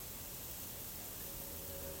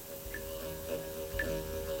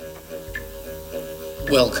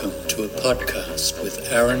Welcome to a podcast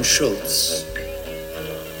with Aaron Schultz.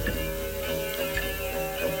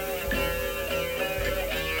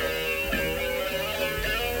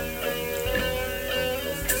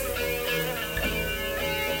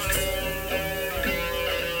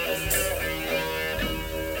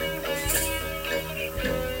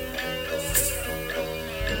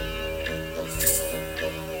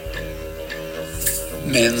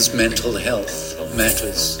 Men's mental health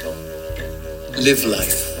matters. Live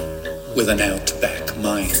life with an Outback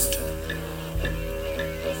Mind.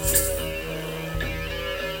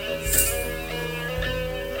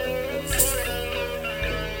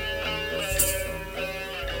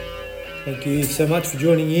 Thank you so much for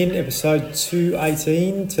joining in episode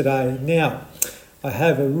 218 today. Now, I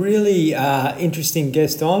have a really interesting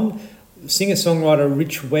guest on, singer-songwriter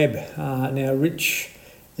Rich Webb. Now, Rich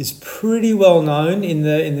is pretty well known in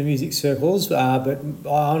the music circles, but I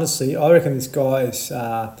reckon this guy's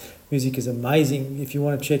music is amazing. If you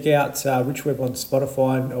want to check out Rich Webb on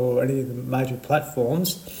Spotify or any of the major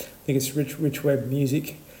platforms, I think it's Rich Webb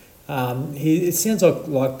Music. It sounds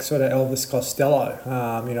like sort of Elvis Costello,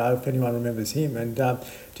 if anyone remembers him, and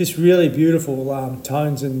just really beautiful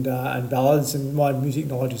tones and ballads. And my music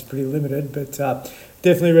knowledge is pretty limited, but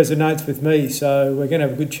definitely resonates with me. So we're going to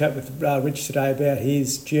have a good chat with Rich today about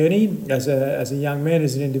his journey as a young man,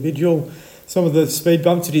 as an individual, some of the speed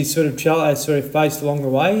bumps that he's sort of faced along the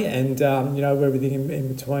way, and everything in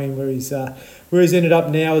between, where he's ended up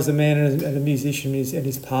now as a man and a musician, and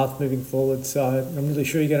his path moving forward. So I'm really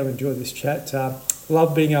sure you're going to enjoy this chat.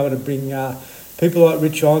 Love being able to bring people like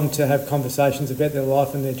Rich on to have conversations about their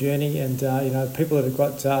life and their journey, and people that have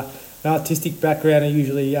got an artistic background are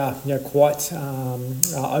usually quite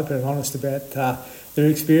open and honest about their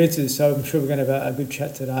experiences. So I'm sure we're going to have a good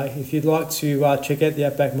chat today. If you'd like to check out the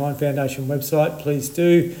Outback Mind Foundation website, please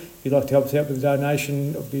do. If you'd like to help us out with a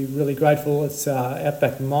donation, I'd be really grateful. It's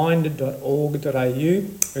outbackmind.org.au.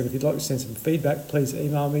 And if you'd like to send some feedback, please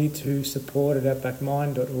email me to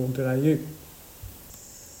support@outbackmind.org.au.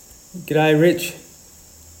 G'day, Rich.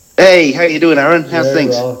 Hey, how you doing, Aaron? How's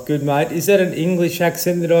things? Well, good, mate. Is that an English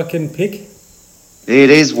accent that I can pick?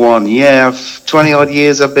 It is one, yeah. 20-odd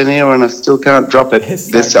years I've been here and I still can't drop it.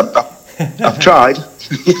 I've tried.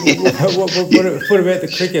 What about the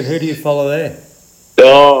cricket? Who do you follow there?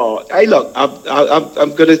 Oh, hey, look,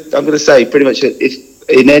 I'm gonna say pretty much if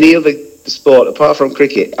in any other sport apart from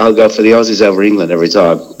cricket, I'll go for the Aussies over England every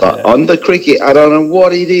time. But on the cricket, I don't know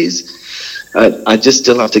what it is. I just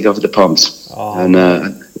still have to go for the Poms.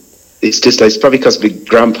 It's probably because my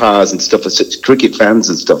grandpas and stuff are such cricket fans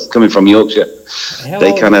and stuff coming from Yorkshire. They're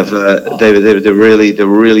really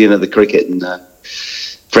into the cricket, and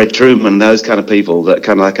Fred Truman, those kind of people that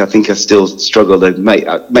kind of like I think I still struggle to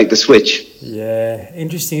make the switch. Yeah,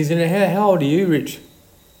 interesting, isn't it? How old are you, Rich?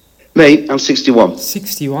 Me, I'm 61.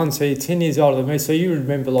 61, so you're 10 years older than me. So you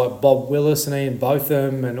remember like Bob Willis and Ian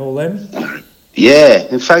Botham and all them? Yeah,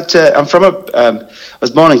 in fact, I was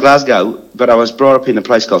born in Glasgow, but I was brought up in a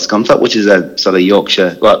place called Scunthorpe, which is a sort of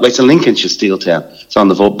Yorkshire, it's a Lincolnshire steel town. It's on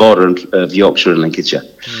the border of Yorkshire and Lincolnshire.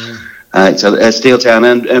 It's a steel town,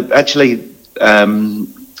 and actually,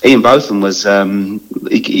 Ian Botham was in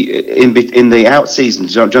the out season,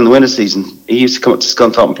 during the winter season, he used to come up to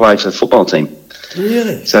Scunthorpe and play for the football team.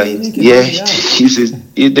 Really? So they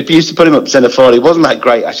used to put him up centre forward. He wasn't that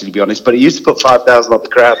great, actually, to be honest, but he used to put 5,000 off the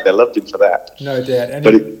crowd. They loved him for that. No doubt, and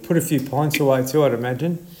he put a few pints away too, I'd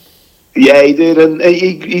imagine. Yeah, he did, and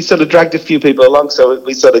he sort of dragged a few people along. So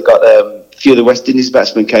we sort of got a few of the West Indies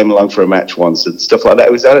batsmen came along for a match once and stuff like that.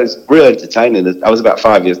 It was real entertaining. I was about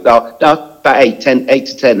 5 years, about 8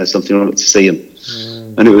 to 10 or something. I went to see him,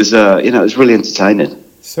 and it was it was really entertaining.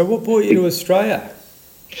 So what brought you to Australia?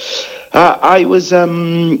 I was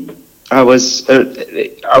in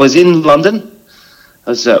London. I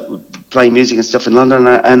was playing music and stuff in London,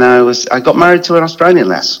 and I got married to an Australian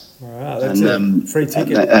lass. Wow, that's a free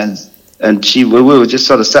ticket. And we were just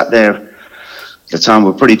sort of sat there. At the time, we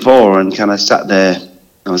were pretty poor, and kind of sat there.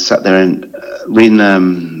 I was sat there and reading a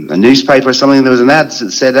newspaper or something. There was an ad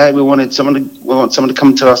that said, "Hey, we want someone to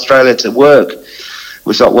come to Australia to work."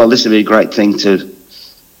 We thought, well, this would be a great thing to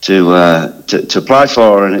apply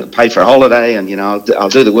for, and it'll pay for a holiday, and I'll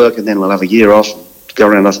do the work, and then we'll have a year off, go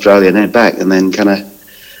around Australia and then back, and then kind of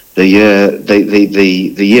the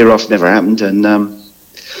year off never happened, and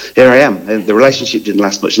here I am. The relationship didn't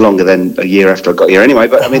last much longer than a year after I got here, anyway.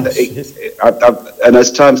 But I mean, and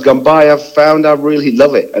as time's gone by, I've found I really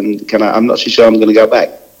love it, and I'm not sure I'm going to go back.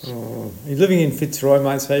 Oh, you're living in Fitzroy,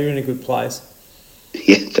 mate, so you're in a good place.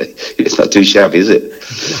 Yeah, it's not too shabby, is it?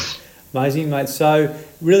 Amazing, mate. So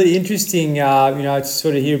really interesting, to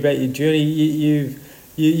sort of hear about your journey. You've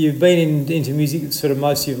You've been into music sort of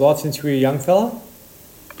most of your life since you were a young fella?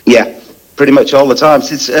 Yeah, pretty much all the time.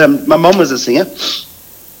 Since my mum was a singer,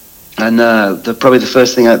 and probably the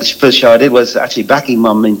first show I did was actually backing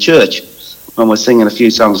mum in church. Mum was singing a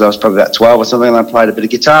few songs. I was probably about 12 or something, and I played a bit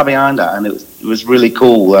of guitar behind her, and it was really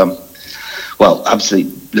cool. Well,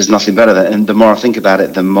 absolutely, there's nothing better than, and the more I think about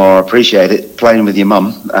it, the more I appreciate it, playing with your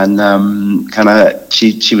mum. And kind of,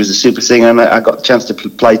 she was a super singer, and I got the chance to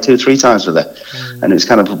play 2-3 times with her. And it was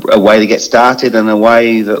kind of a way to get started, and a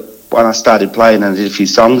way that when I started playing and I did a few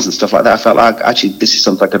songs and stuff like that, I felt like, actually, this is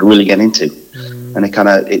something I could really get into. And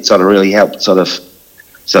it sort of really helped sort of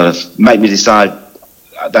make me decide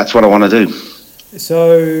that's what I want to do.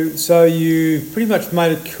 So you pretty much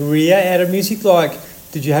made a career out of music. Like,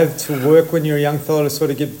 did you have to work when you were a young fella to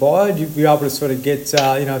sort of get by? Did you be able to sort of get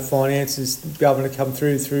finances, be able to come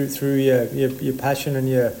through your passion and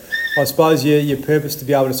your purpose to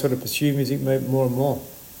be able to sort of pursue music more and more?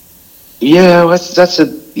 Yeah, Well, at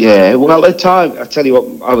the time, I tell you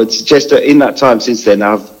what, I would suggest that in that time since then,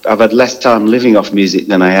 I've had less time living off music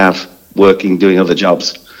than I have doing other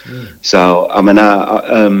jobs. So I mean,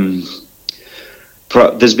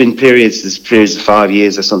 there's periods of 5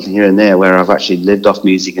 years or something here and there where I've actually lived off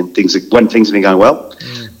music, and when things have been going well,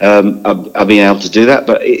 I've been able to do that.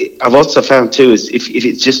 But I've also found too is if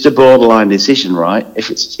it's just a borderline decision, right?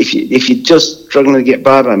 If you're just struggling to get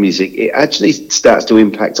by music, it actually starts to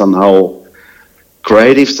impact on the whole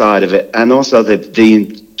creative side of it, and also the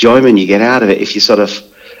enjoyment you get out of it if you're sort of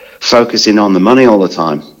focusing on the money all the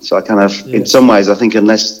time. So I kind of, in some ways, I think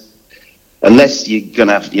unless you're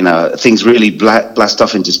gonna have things really blast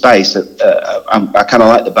off into space, I kind of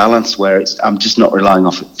like the balance where I'm just not relying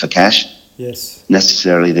off it for cash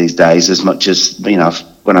necessarily these days as much as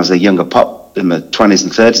when I was a younger pop in the 20s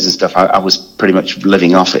and 30s and stuff. I was pretty much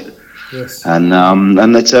living off it. And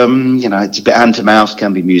it's it's a bit hand to mouth,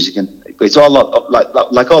 can be music, and it's all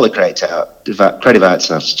like all the creative arts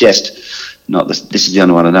stuff. Suggest not this is the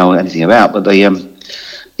only one I know anything about, but you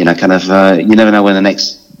never know where the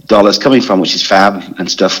next dollar's coming from, which is fab and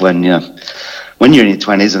stuff when you're in your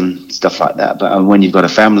 20s and stuff like that. But when you've got a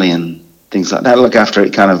family and things like that, look after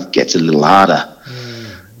it, kind of gets a little harder.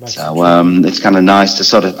 So it's kind of nice to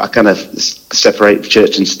I kind of separate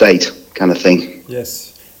church and state kind of thing.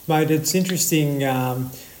 Yes, mate, it's interesting.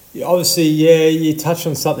 Obviously, you touched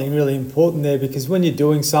on something really important there, because when you're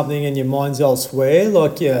doing something and your mind's elsewhere,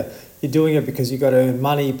 like you're doing it because you've got to earn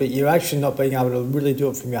money, but you're actually not being able to really do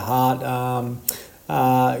it from your heart.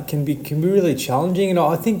 Can be really challenging, and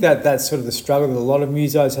I think that's sort of the struggle that a lot of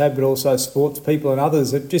musos have, but also sports people and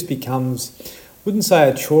others. It just becomes, wouldn't say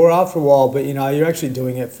a chore after a while, but you're actually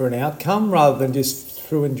doing it for an outcome rather than just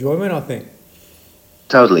through enjoyment, I think.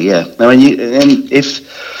 Totally, yeah. I mean,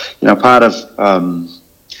 part of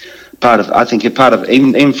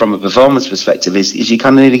even from a performance perspective is you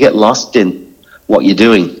kind of need to get lost in what you're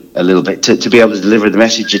doing a little bit to be able to deliver the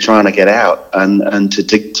message you're trying to get out, and to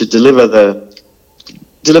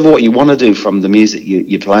deliver what you want to do from the music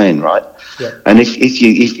you're playing, right? Yeah. And if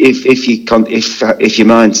your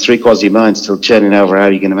mind's 3/4 of your mind's still churning over how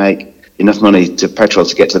you're going to make enough money to petrol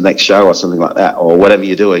to get to the next show or something like that, or whatever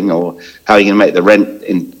you're doing, or how you're going to make the rent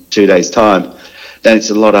in 2 days' time, then it's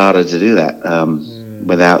a lot harder to do that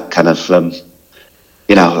without kind of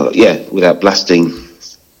without blasting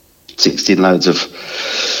 16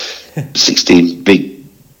 big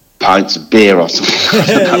pints of beer or something,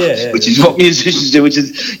 which is what musicians do. Which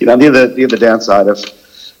is, the other downside of,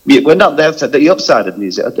 well, not the downside, the upside of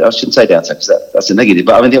music. I shouldn't say downside because that's a negative.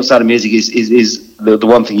 But I mean, the upside of music is the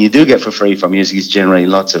one thing you do get for free from music is generally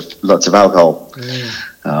lots of alcohol,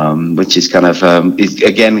 which is kind of is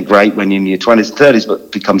again great when you're in your 20s and 30s,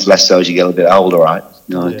 but becomes less so as you get a little bit older, right?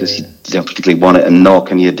 Because you don't particularly want it, and nor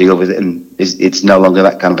can you deal with it, and it's no longer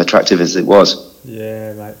that kind of attractive as it was.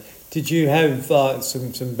 Yeah, mate. Did you have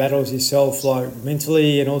some battles yourself, like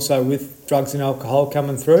mentally and also with drugs and alcohol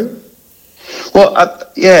coming through? Well, I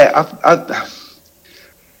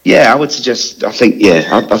would suggest. I think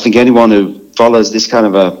anyone who follows this kind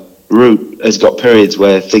of a route has got periods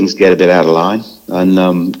where things get a bit out of line,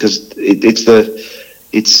 and because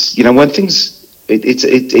when things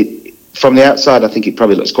from the outside, I think it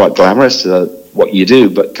probably looks quite glamorous what you do,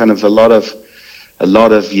 but kind of a lot of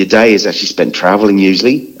your day is actually spent traveling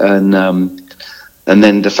usually, and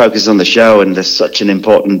then the focus on the show, and there's such an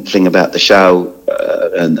important thing about the show,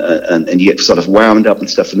 and you get sort of wound up and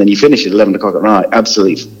stuff, and then you finish at 11 o'clock at night,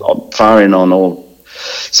 absolutely firing on all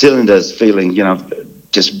cylinders, feeling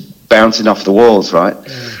just bouncing off the walls, right?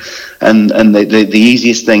 And the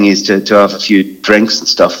easiest thing is to have a few drinks and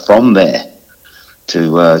stuff from there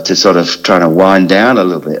to sort of trying to wind down a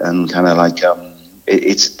little bit, and kind of like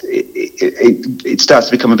it starts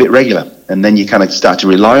to become a bit regular, and then you kind of start to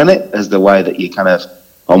rely on it as the way that you kind of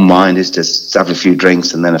unwind, is just have a few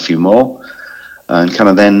drinks and then a few more, and kind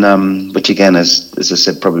of then, which again, as I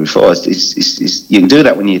said probably before, is you can do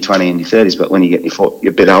that when you're 20 and your 30s, but when you get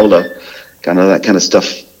you're a bit older, kind of that kind of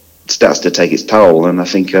stuff starts to take its toll. And I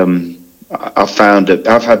think I've found that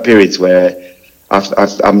I've had periods where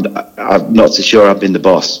I'm not so sure I've been the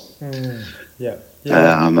boss. Yeah.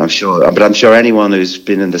 I'm sure anyone who's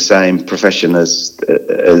been in the same profession as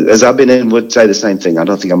I've been in would say the same thing. I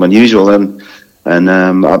don't think I'm unusual, and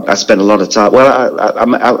I spend a lot of time. Well,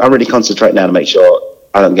 I really concentrate now to make sure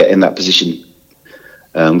I don't get in that position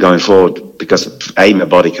going forward, because my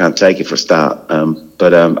body can't take it for a start.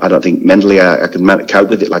 But I don't think mentally I can cope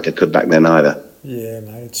with it like I could back then either. Yeah,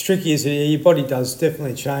 mate, it's tricky, isn't it? Your body does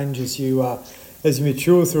definitely change as you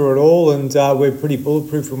mature through it all, and we're pretty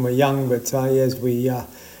bulletproof when we're young, but as we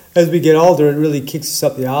get older, it really kicks us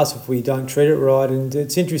up the arse if we don't treat it right. And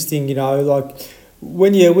it's interesting, like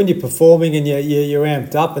when you're performing and you're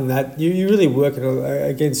amped up and that, you're really working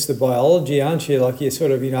against the biology, aren't you? Like you're sort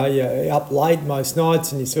of, you're up late most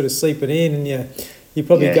nights and you're sort of sleeping in, and you're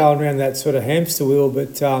probably going around that sort of hamster wheel,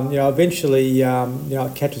 but eventually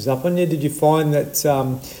it catches up on you. Did you find that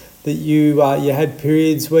you had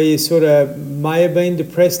periods where you sort of may have been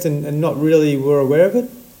depressed and not really were aware of it?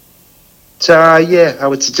 I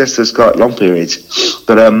would suggest there's quite long periods,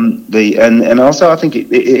 but and also I think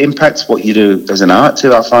it impacts what you do as an art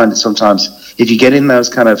too. I find that sometimes if you get in those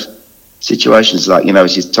kind of situations, like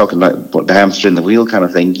as you're talking about what the hamster in the wheel kind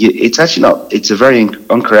of thing, it's actually not. It's a very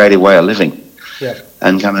uncreative way of living. Yeah.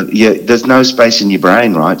 And kind of there's no space in your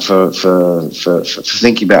brain, right, for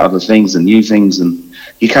thinking about other things and new things, and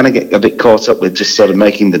you kind of get a bit caught up with just sort of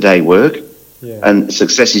making the day work. Yeah. And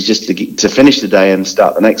success is just to finish the day and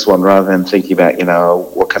start the next one, rather than thinking about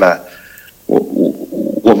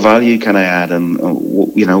what value can I add, and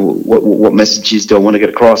what messages do I want to get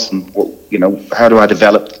across, and how do I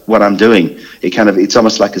develop what I'm doing. It's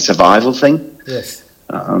almost like a survival thing. Yes.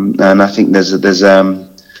 And I think there's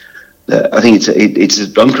I think it's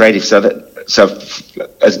uncreative. So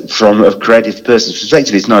from a creative person's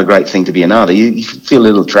perspective, it's not a great thing to be an artist. You feel a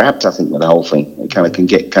little trapped, I think, with the whole thing. It kind of can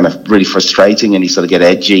get kind of really frustrating, and you sort of get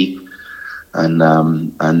edgy, and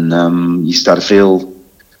you start to feel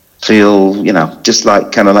just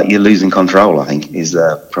like you're losing control. I think is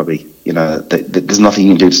probably there's nothing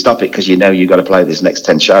you can do to stop it, because you've got to play this next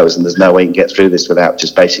 10 shows, and there's no way you can get through this without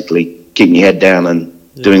just basically keeping your head down and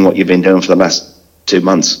doing what you've been doing for the last 2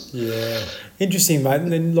 months. Yeah. Interesting, mate.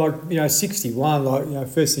 And then, 61,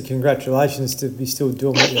 firstly, congratulations to be still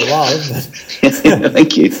doing what you love.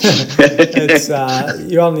 Thank you.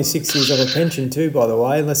 You're only 6 years on a pension too, by the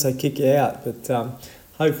way, unless they kick you out. But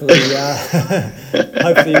hopefully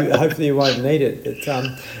you won't need it. But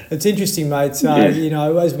it's interesting, mate.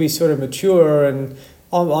 As we sort of mature, and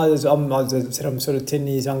as I said, I'm sort of 10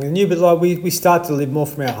 years younger than you, but we start to live more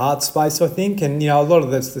from our heart space, I think, and a lot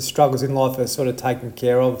of the struggles in life are sort of taken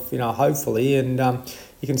care of, hopefully, and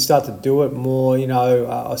you can start to do it more,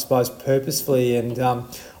 I suppose, purposefully. And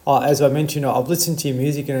as I mentioned, I've listened to your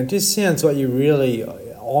music, and it just sounds like you're really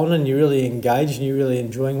on, and you're really engaged, and you're really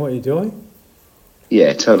enjoying what you're doing.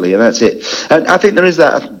 Yeah, totally, and that's it. And I think there is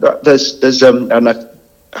that. There's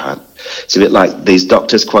it's a bit like these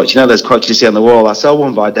doctors' quotes. Those quotes you see on the wall. I saw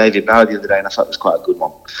one by David Bowie the other day, and I thought it was quite a good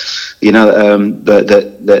one.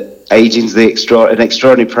 That aging's an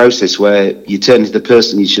extraordinary process where you turn into the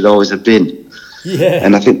person you should always have been. Yeah.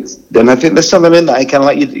 And I think there's something in that.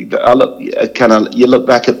 Kind of you look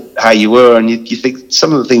back at how you were, and you think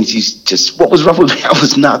some of the things what was wrong with me? I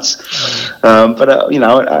was nuts. But I don't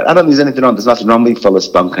think there's anything wrong. There's nothing wrong with being full of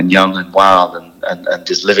spunk and young and wild and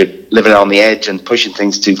just living on the edge and pushing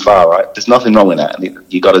things too far. Right? There's nothing wrong with that. And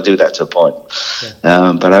you got to do that to a point.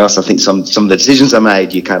 Yeah. But I also think some of the decisions I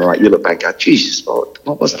made, you kind of you look back, Jesus,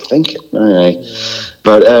 what was I thinking? Right. Yeah.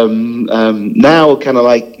 But now, kind of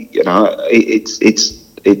it's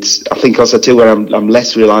I think also too where I'm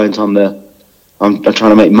less reliant on I'm trying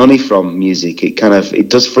to make money from music. It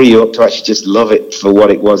does free you up to actually just love it for what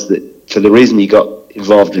it was, for the reason you got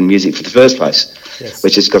involved in music for the first place. Yes.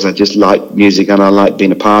 Which is because I just like music, and I like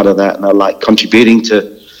being a part of that, and I like contributing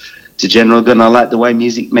to general good, and I like the way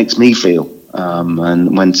music makes me feel.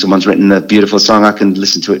 And when someone's written a beautiful song, I can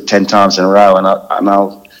listen to it 10 times in a row, and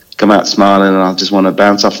I'll come out smiling, and I'll just want to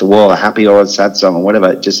bounce off the wall, a happy or a sad song or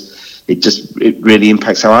whatever. It really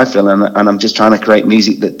impacts how I feel, and I'm just trying to create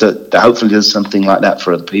music that hopefully does something like that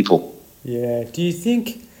for other people. Yeah. Do you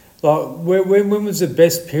think Like, when was the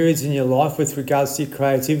best periods in your life with regards to your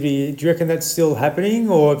creativity? Do you reckon that's still happening,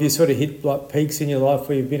 or have you sort of hit like peaks in your life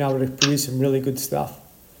where you've been able to produce some really good stuff?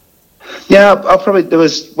 Yeah, there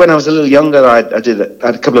was when I was a little younger. I had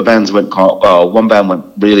a couple of bands went quite well. One band went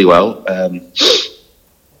really well.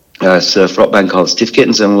 A surf rock band called Stiff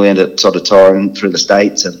Kittens, and we ended up sort of touring through the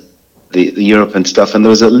States and the Europe and stuff. And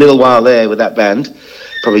there was a little while there with that band,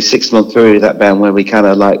 probably 6-month period of that band, where we kind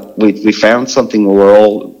of like we found something where we're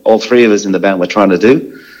all three of us in the band were trying to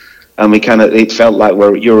do, and it felt like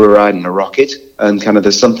you were riding a rocket, and kind of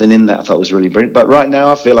there's something in that I thought was really brilliant. But right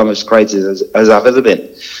now I feel I'm as creative as I've ever been,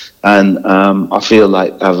 and I feel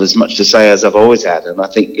like I have as much to say as I've always had. And I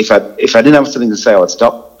think if I didn't have something to say, I would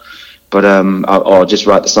stop. But or just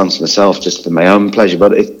write the songs myself, just for my own pleasure.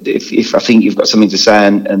 But if I think you've got something to say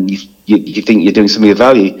and you think you're doing something of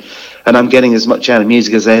value, and I'm getting as much out of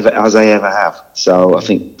music as I ever have. So I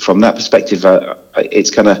think from that perspective, I'm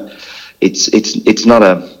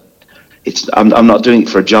not doing it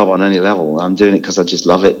for a job on any level. I'm doing it because I just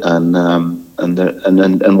love it, and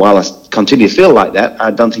while I continue to feel like that,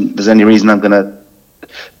 I don't think there's any reason there's going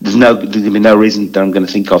to be no reason that I'm going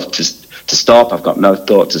to think of to stop. I've got no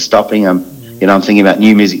thoughts of stopping. I'm thinking about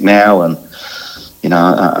new music now, and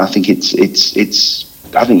I think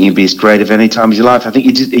I think you'd be as creative any time of your life. I think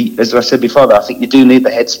as I said before, I think you do need the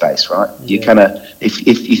headspace, right? Yeah. You kind of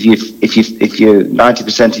if you're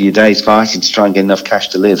 90% of your day is fighting to try and get enough cash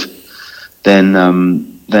to live, then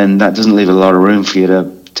that doesn't leave a lot of room for you to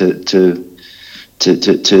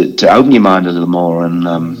open your mind a little more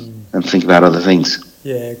and think about other things.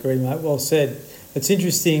 Yeah, agree, mate. Well said. It's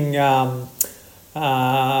interesting.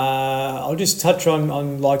 I'll just touch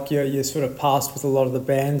on like your sort of past with a lot of the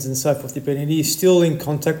bands and so forth you've been in. Are you still in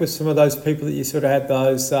contact with some of those people that you sort of had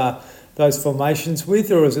those formations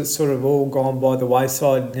with, or is it sort of all gone by the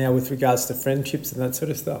wayside now with regards to friendships and that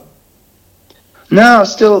sort of stuff? No,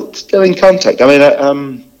 still in contact. I mean,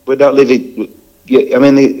 we're not living. I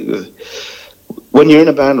mean, when you're in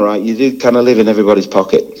a band, right, you do kind of live in everybody's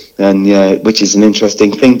pocket, and which is an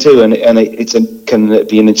interesting thing too, and can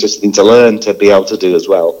be an interesting thing to learn to be able to do as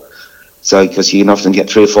well. So because you can often get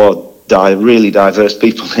 3 or 4 really diverse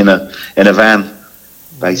people in a van,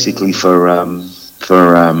 basically for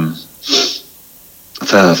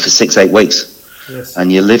 6-8 weeks. Yes.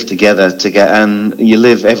 And you live together and you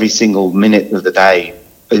live every single minute of the day.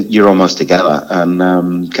 You're almost together, and I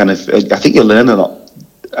think you learn a lot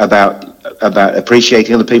about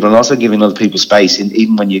appreciating other people and also giving other people space,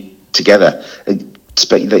 even when you're together.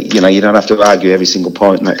 You don't have to argue every single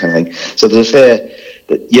point and that kind of thing. So there's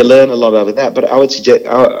you learn a lot out of that. But I would suggest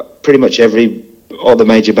pretty much all the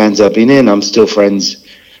major bands I've been in, I'm still friends.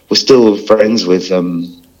 We're still friends with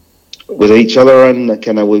each other, and I've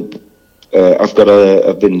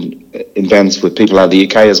been in bands with people out of the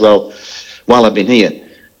UK as well while I've been here,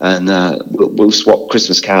 and we'll swap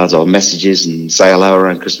Christmas cards or messages and say hello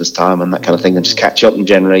around Christmas time and that kind of thing, and just catch up. And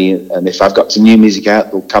generally, and if I've got some new music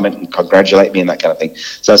out, they'll come in and congratulate me and that kind of thing.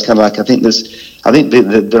 So it's kind of like I think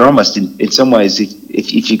they're almost in some ways,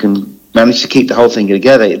 if you can manage to keep the whole thing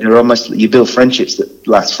together, you build friendships that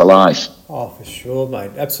last for life. Oh, for sure,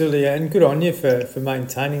 mate. Absolutely, and good on you for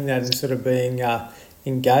maintaining that and sort of being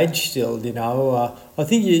engaged still. I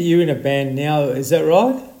think you're in a band now. Is that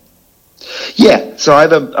right? Yeah. So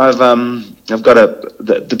I've got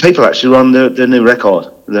the people actually run the new record.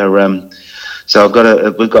 So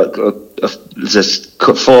we've got this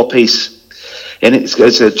 4-piece, and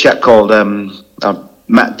it's a chap called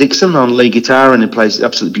Matt Dixon on lead guitar, and he plays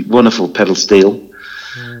absolutely wonderful pedal steel.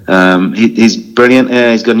 He's brilliant.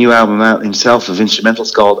 He's got a new album out himself of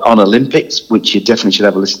instrumentals called On Olympics, which you definitely should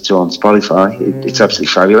have a listen to on Spotify. It's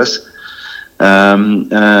absolutely fabulous.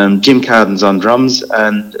 Jim Carden's on drums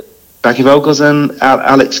and backing vocals, and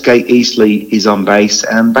Alex Gate Eastley is on bass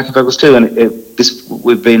and backing vocals too. And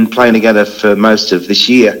we've been playing together for most of this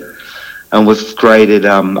year, and we've created.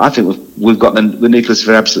 I think we've got the nucleus of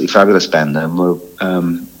an absolutely fabulous band, and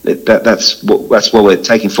that's what we're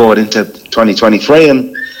taking forward into 2023,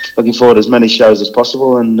 and looking forward to as many shows as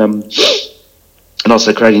possible, and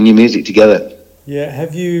also creating new music together. Yeah,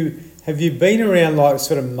 have you been around like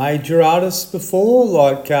sort of major artists before,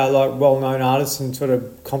 like well-known artists, and sort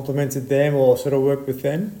of complimented them or sort of worked with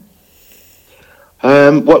them?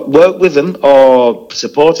 Worked with them or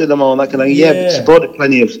supported them or that kind of thing? Yeah, supported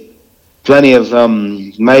plenty of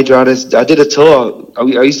major artists. I did a tour. I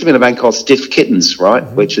used to be in a band called Stiff Kittens, right,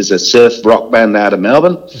 which is a surf rock band out of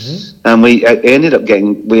Melbourne, and we ended up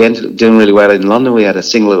doing really well in London. We had a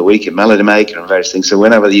single of the week at Melody Maker and various things. So we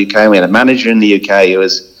went over to the UK. We had a manager in the UK who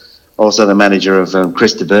was also the manager of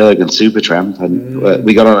Chris de Burgh and Supertramp, and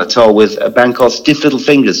we got on a tour with a band called Stiff Little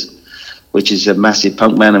Fingers, which is a massive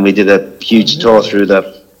punk band, and we did a huge tour through the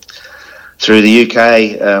UK.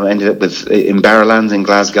 Ended up in Barrowlands in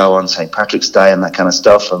Glasgow on St Patrick's Day and that kind of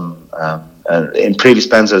stuff. And in previous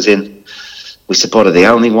bands I was in, we supported the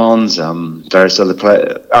Only Ones, various other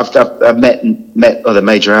players. I've met other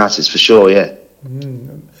major artists for sure. Yeah.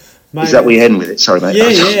 Mate, is that where you're heading with it? Sorry, mate.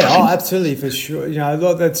 Yeah. Oh, absolutely, for sure. You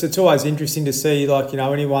know, it's always interesting to see, like, you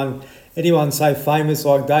know, anyone say famous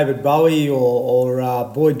like David Bowie or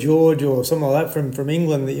Boy George or something like that from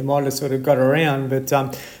England that you might have sort of got around. But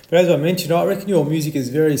as I mentioned, I reckon your music is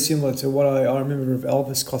very similar to what I remember of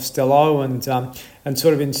Elvis Costello and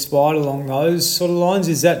sort of inspired along those sort of lines.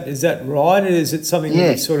 Is that right? Is it something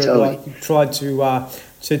that you sort of like tried to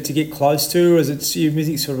get close to, or is it your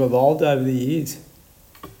music sort of evolved over the years?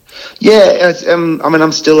 Yeah, I mean,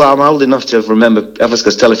 I'm old enough to remember Elvis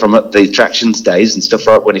Costello from the Attractions days and stuff,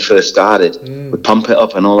 right when he first started, with Pump It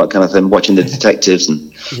Up and all that kind of thing, watching the Detectives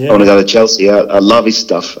and I Want to Go to Chelsea. I love his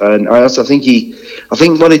stuff, and I also think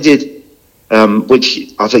what he did,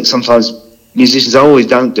 which I think sometimes musicians always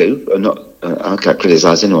don't do, I can't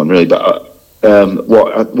criticise anyone really, but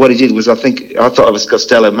what he did was I thought Elvis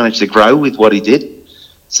Costello managed to grow with what he did.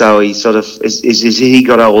 So he sort of, as he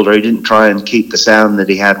got older, he didn't try and keep the sound that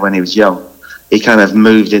he had when he was young. He kind of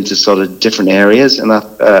moved into sort of different areas, and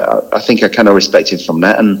I think I kind of respected from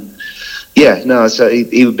that. And yeah, no, so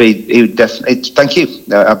he would definitely. Thank you.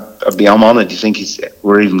 I'm honoured. You think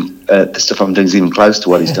the stuff I'm doing is even close to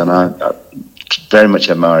what he's done. I very much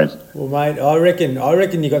admire him. Well, mate, I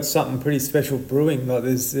reckon you got something pretty special brewing. Like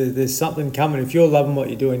there's something coming. If you're loving what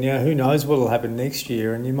you're doing now, who knows what'll happen next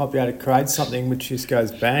year, and you might be able to create something which just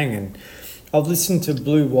goes bang. And I've listened to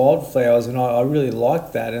Blue Wildflowers, and I really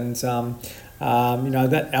like that. And you know,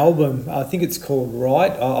 that album, I think it's called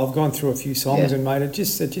Right. I've gone through a few songs, and mate, it's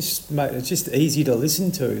just easy to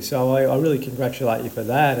listen to. So I really congratulate you for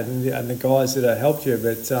that, and the guys that have helped you.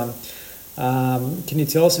 But can you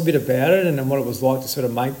tell us a bit about it and what it was like to sort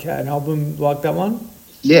of make an album like that one?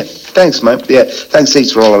 Yeah, thanks, mate. Yeah, thanks,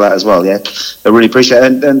 Seats, for all of that as well. Yeah, I really appreciate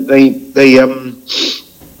it. And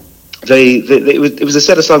it was a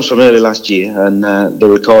set of songs from early last year, and they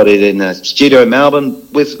were recorded in a studio in Melbourne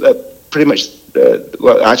with pretty much.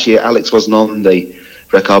 Well, actually, Alex wasn't on the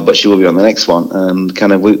record, but she will be on the next one. And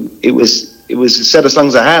kind of, it was a set of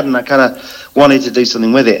songs I had, and I kind of wanted to do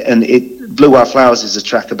something with it. And Blue White Flowers is a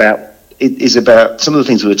track about. It is about some of the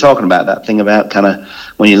things we were talking about. That thing about kind of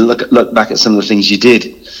when you look back at some of the things you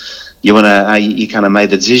did, you kind of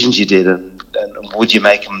made the decisions you did, and would you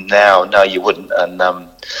make them now? No, you wouldn't. And that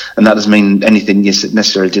doesn't mean anything you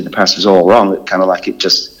necessarily did in the past was all wrong. It kind of like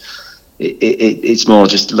it's more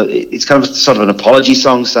just it's kind of sort of an apology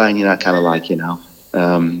song, saying kind of like and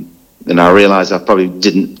I realised I probably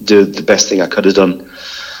didn't do the best thing I could have done.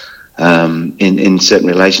 In certain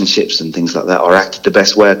relationships and things like that, or acted the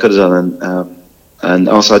best way I could have done, and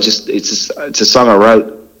also it's a song I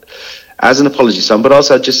wrote as an apology song, but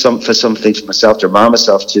also just for something for myself to remind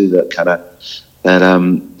myself too that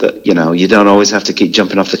you don't always have to keep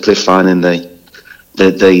jumping off the cliff, finding the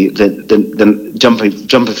jumping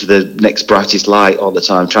for the next brightest light all the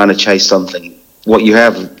time, trying to chase something. What you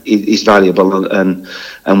have is valuable, and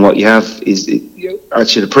what you have is I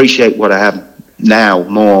should appreciate what I have now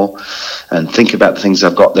more and think about the things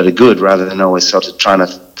I've got that are good rather than always sort of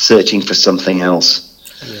searching for something else.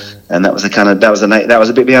 And that was that was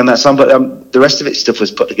a bit behind that song, but the rest of it stuff was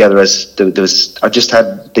put together as I just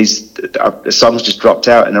had these songs just dropped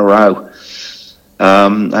out in a row,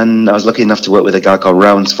 and I was lucky enough to work with a guy called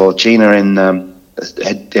Rowan Sforcina in a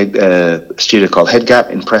studio called Head Gap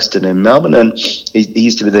in Preston in Melbourne, and he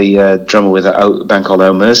used to be the drummer with a band called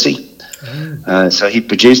Oh Mercy. So he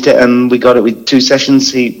produced it, and we got it with 2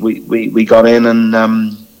 sessions. We got in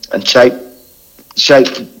and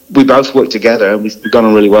shaped. We both worked together, and we've gone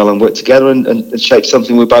on really well and worked together and shaped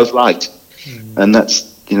something we both liked. And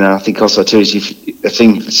that's I think also too is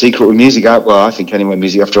the secret with music. I think anyway,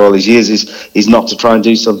 music after all these years is not to try and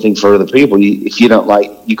do something for other people. If you don't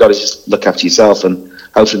like, you got to just look after yourself, and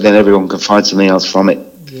hopefully then everyone can find something else from it.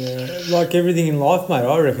 Yeah, like everything in life, mate.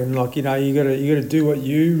 I reckon, like you got to do what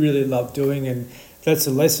you really love doing, and that's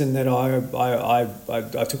a lesson that I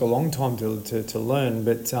took a long time to learn.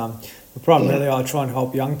 But primarily, I try and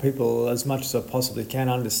help young people as much as I possibly can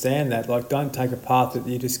understand that. Like, don't take a path that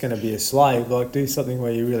you're just going to be a slave. Like, do something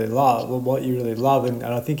where you really love, or what you really love, and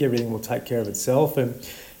I think everything will take care of itself. And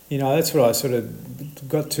that's what I sort of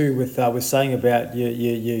got to with saying about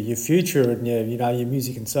your future and your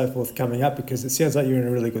music and so forth coming up, because it sounds like you're in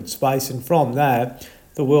a really good space. And from that,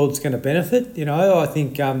 the world's going to benefit. You know, I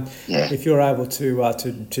think Yeah. if you're able to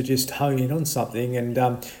just hone in on something and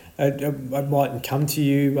it mightn't come to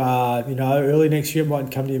you, early next year, it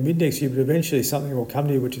mightn't come to you mid next year, but eventually something will come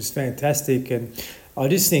to you, which is fantastic. And I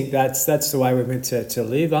just think that's the way we're meant to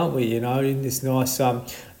live, aren't we? You know, in this nice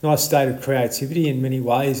state of creativity in many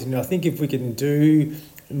ways. And I think if we can do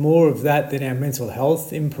more of that, then our mental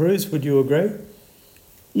health improves. Would you agree?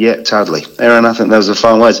 Yeah, totally, Aaron. I think those are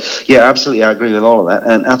fine words. Yeah, absolutely. I agree with all of that.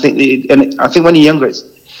 And I think when you're younger,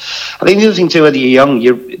 I think the other thing too, when you're young,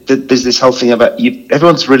 there's this whole thing about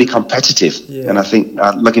everyone's really competitive. Yeah. And I think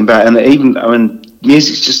looking back, and even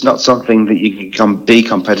music's just not something that you can be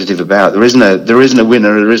competitive about. There isn't a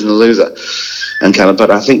winner, there isn't a loser,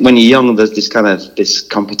 But I think when you're young, there's this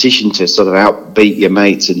competition to sort of outbeat your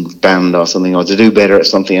mates in band or something, or to do better at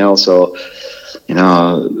something else, or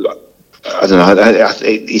I don't know.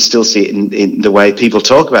 You still see it in the way people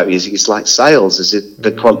talk about music. It's like sales. Is it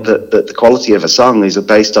the quality of a song is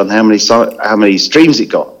based on how many streams it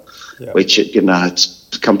got, which it's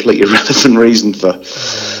a completely irrelevant reason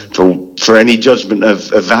for any judgment of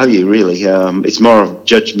value. Really, it's more of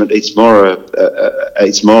judgment. It's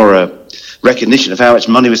more a recognition of how much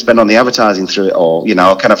money was spent on the advertising through it, or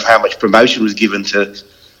kind of how much promotion was given to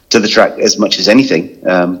the track as much as anything.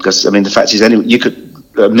 Because the fact is,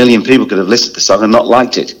 a million people could have listened to the song and not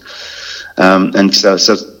liked it, and so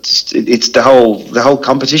it's the whole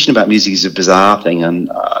competition about music is a bizarre thing,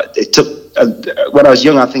 and it took when I was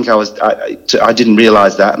young. I think I didn't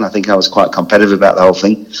realise that, and I think I was quite competitive about the whole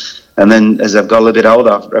thing. And then as I've got a little bit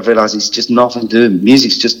older, I've realised it's just nothing to do.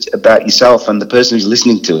 Music's just about yourself and the person who's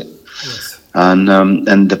listening to it. Yes. And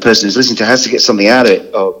the person who's listening to it has to get something out of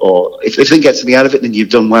it, or if they get something out of it, then you've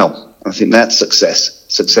done well. I think that's success.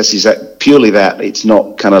 Success is purely that. It's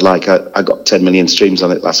not kind of like I got 10 million streams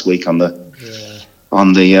on it last week on the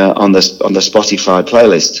Spotify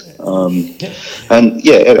playlist.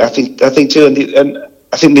 I think too, and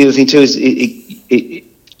I think the other thing too is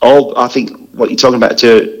I think what you're talking about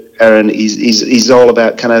too, Aaron, is all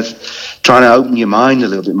about kind of trying to open your mind a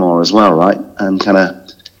little bit more as well, right? And kind of.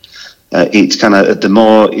 It's kind of the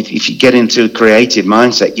more if you get into a creative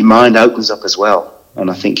mindset, your mind opens up as well,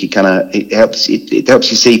 and I think it helps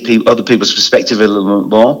you see other people's perspective a little bit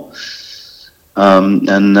more,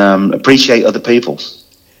 and appreciate other people.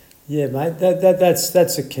 Yeah, mate,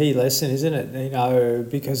 that's a key lesson, isn't it?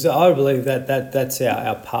 Because I believe that's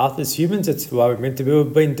our path as humans. It's the way we're meant to be.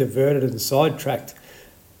 We've been diverted and sidetracked.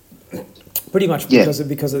 Pretty much because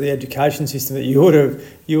of the education system that you would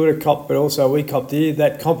have copped, but also we copped here.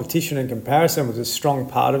 That competition and comparison was a strong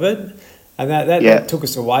part of it, and that took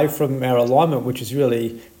us away from our alignment, which is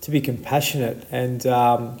really to be compassionate and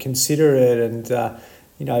considerate and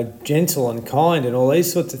gentle and kind and all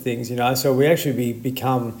these sorts of things. So we actually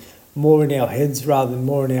become more in our heads rather than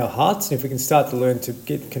more in our hearts. And if we can start to learn to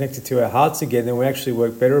get connected to our hearts again, then we actually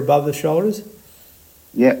work better above the shoulders.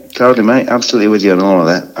 Yeah, totally, mate. Absolutely with you on all of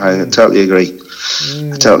that. I totally agree.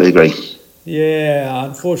 I totally agree. Yeah,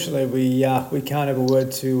 unfortunately, we can't have a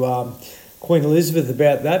word to Queen Elizabeth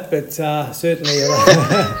about that, but certainly a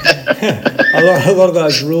lot of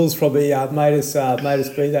those rules probably made us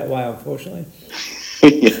be that way, unfortunately.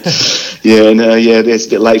 It's a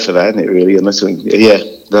bit late for that, isn't it? Really, unless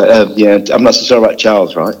I'm not so sure about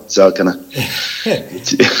Charles, right? So kind of.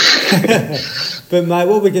 But mate,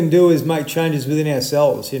 what we can do is make changes within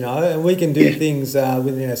ourselves, and we can do things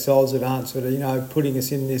within ourselves that aren't sort of, putting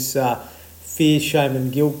us in this fear, shame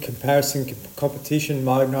and guilt, comparison, competition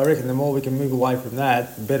mode. And I reckon the more we can move away from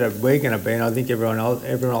that, the better we're going to be. And I think everyone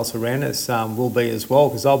else around us will be as well,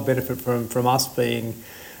 because they'll benefit from us being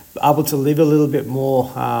able to live a little bit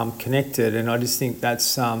more connected. And I just think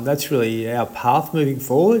that's really our path moving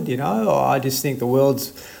forward. I just think the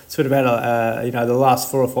world's sort of had the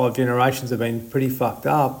last 4 or 5 generations have been pretty fucked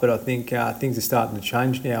up, but I think things are starting to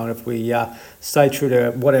change now, and if we stay true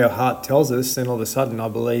to what our heart tells us, then all of a sudden I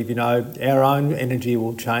believe our own energy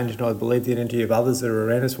will change, and I believe the energy of others that are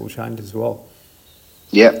around us will change as well.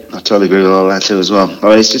 Yeah, I totally agree with all that too as well.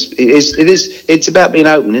 It's about being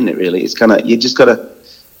open, isn't it? Really, it's kind of you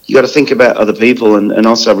got to think about other people and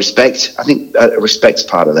also respect. I think respect's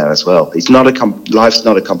part of that as well. It's not life's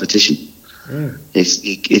not a competition.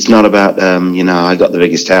 It's not about I got the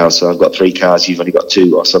biggest house, so I've got 3 cars, you've only got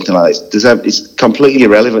 2 or something like that. It's completely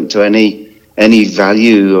irrelevant to any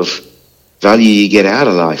value you get out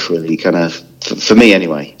of life, really. Kind of for me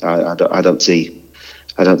anyway. I don't see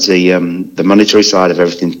the monetary side of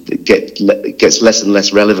everything gets less and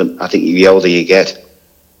less relevant, I think, the older you get.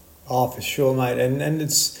 Oh, for sure, mate. And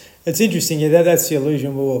it's interesting. Yeah, that's the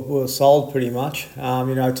illusion we were sold pretty much.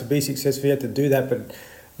 To be successful, you have to do that, but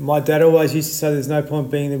My dad always used to say there's no point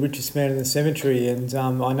being the richest man in the cemetery, and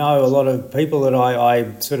I know a lot of people that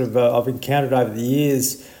I sort of I've encountered over the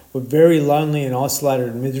years were very lonely and isolated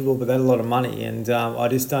and miserable, but they had a lot of money, and I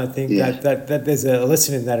just don't think that there's a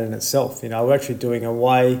lesson in that in itself. We're actually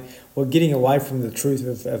we're getting away from the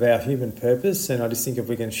truth of our human purpose, and I just think if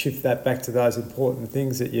we can shift that back to those important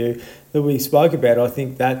things that we spoke about, I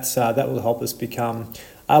think that will help us become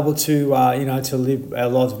able to to live our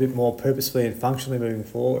lives a bit more purposefully and functionally moving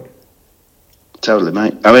forward. Totally,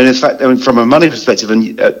 mate. I mean, in fact, from a money perspective,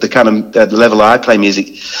 and the level I play music,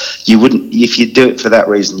 you wouldn't, if you do it for that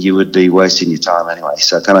reason, you would be wasting your time anyway.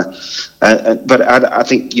 So but I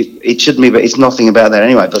think it shouldn't be, but it's nothing about that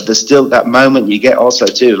anyway. But there's still that moment you get also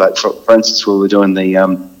too, like for instance, we were doing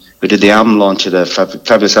we did the album launch at a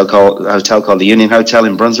fabulous hotel called the Union Hotel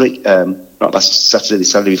in Brunswick, not last Saturday, the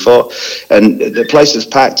Saturday before, and the place was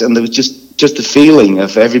packed, and there was just the feeling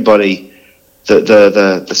of everybody.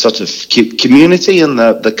 The sort of community and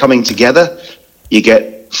the coming together you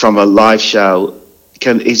get from a live show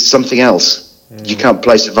is something else. You can't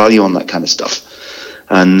place a value on that kind of stuff.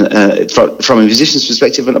 And from a musician's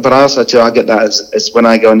perspective, but also too, I get that as when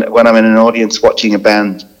when I'm in an audience watching a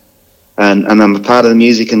band, and I'm a part of the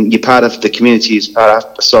music, and you're part of the community. I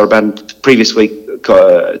saw a band previous week,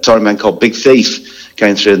 a touring band called Big Thief.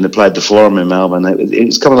 Came through and they played the Forum in Melbourne. It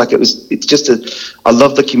was kind of like it's just I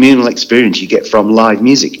love the communal experience you get from live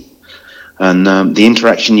music, and the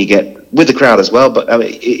interaction you get with the crowd as well. But I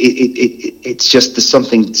mean, it's just there's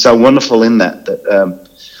something so wonderful in that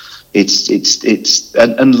it's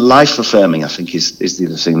and life affirming. I think is the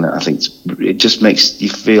other thing that I think it just makes you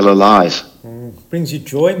feel alive. Brings you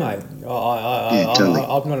joy, mate. Totally.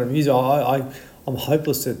 I'm not a musician. I'm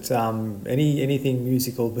hopeless at anything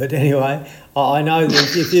musical, but anyway, I know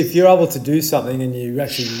that if you're able to do something and you're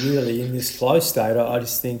actually really in this flow state, I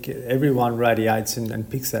just think everyone radiates and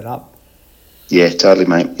picks that up. Yeah, totally,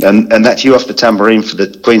 mate. And that's you off the tambourine for the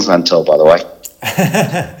Queensland tour, by the way.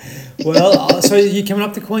 Well, so you're coming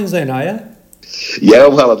up to Queensland, are you? Yeah,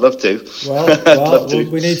 well, I'd love to. Well,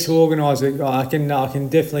 we need to organise it. I can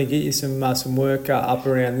definitely get you some work up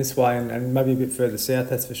around this way and maybe a bit further south.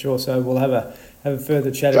 That's for sure. So we'll have a further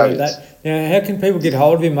chat about that. Now, how can people get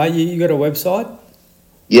hold of you, mate? You got a website?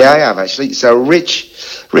 Yeah, I have actually. So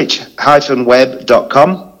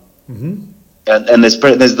rich-webb.com. Mm-hmm. And there's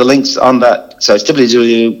the links on that. So it's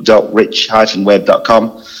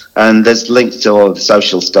www.rich-webb.com. And there's links to all the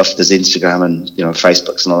social stuff. There's Instagram and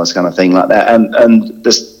Facebooks and all this kind of thing like that. And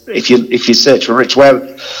there's, if you search for Rich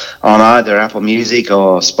Webb on either Apple Music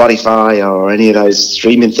or Spotify or any of those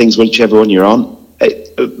streaming things, whichever one you're on,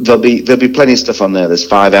 there'll be plenty of stuff on there. There's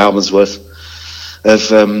 5 albums worth of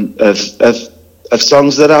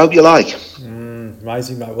songs that I hope you like.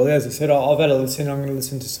 Amazing, mate. Well, as I said, I've had a listen. I'm going to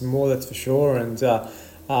listen to some more, that's for sure. And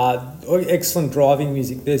excellent driving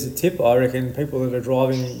music. There's a tip, I reckon. People that are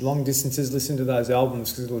driving long distances, listen to those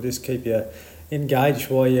albums because it'll just keep you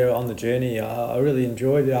engaged while you're on the journey. I really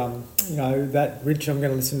enjoyed, that Rich. I'm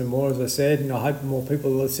going to listen to more, as I said, and I hope more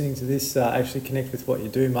people listening to this actually connect with what you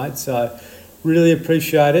do, mate. So really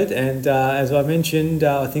appreciate it. And as I mentioned,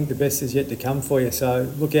 I think the best is yet to come for you. So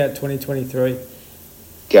look out 2023.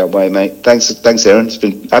 Get away, mate. Thanks, Aaron. It's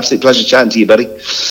been an absolute pleasure chatting to you, buddy.